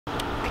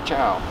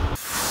Ciao.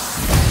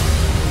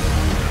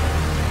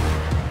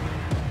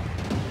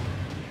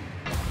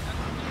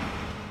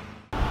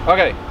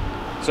 Okay,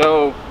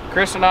 so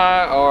Chris and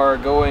I are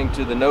going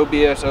to the No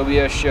BS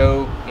OBS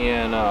show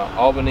in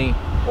Albany,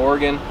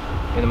 Oregon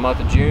in the month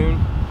of June.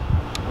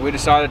 We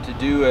decided to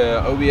do a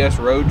OBS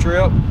road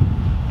trip,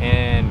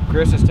 and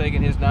Chris is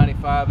taking his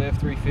 95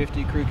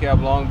 F350 crew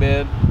cab long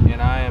bed,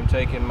 and I am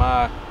taking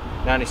my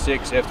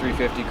 96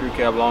 F350 crew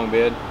cab long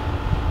bed.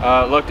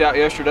 Looked out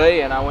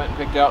yesterday and I went and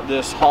picked out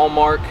this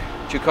Hallmark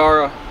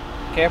Chikara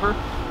camper,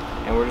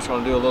 and we're just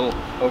going to do a little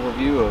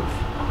overview of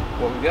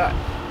what we got.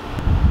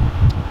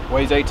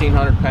 Weighs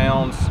 1,800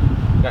 pounds,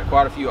 got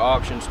quite a few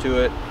options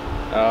to it.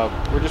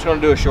 We're just going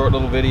to do a short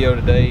little video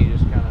today,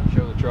 just kind of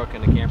show the truck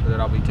and the camper that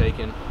I'll be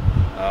taking.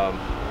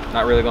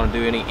 Not really going to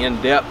do any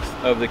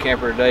in-depth of the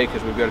camper today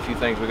because we've got a few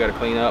things we got to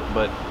clean up,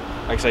 but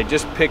like I say,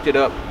 just picked it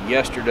up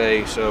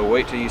yesterday, so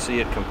wait till you see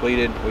it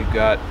completed. We've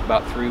got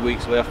about 3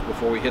 weeks left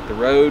before we hit the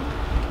road,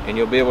 and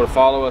you'll be able to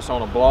follow us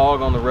on a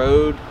blog on the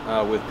road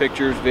with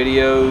pictures,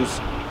 videos,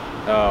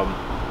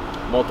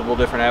 multiple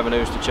different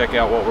avenues to check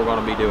out what we're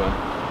going to be doing.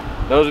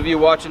 Those of you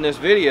watching this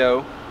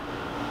video,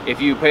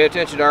 if you pay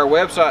attention to our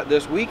website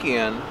this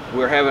weekend,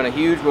 we're having a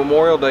huge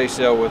Memorial Day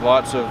sale with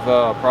lots of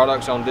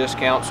products on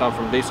discount, some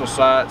from Diesel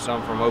Site,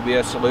 some from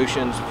OBS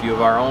Solutions, a few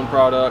of our own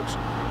products.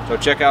 So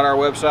check out our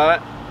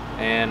website,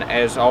 and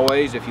as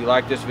always, if you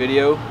like this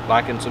video,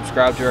 like and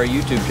subscribe to our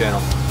YouTube channel.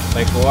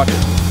 Thanks for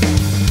watching.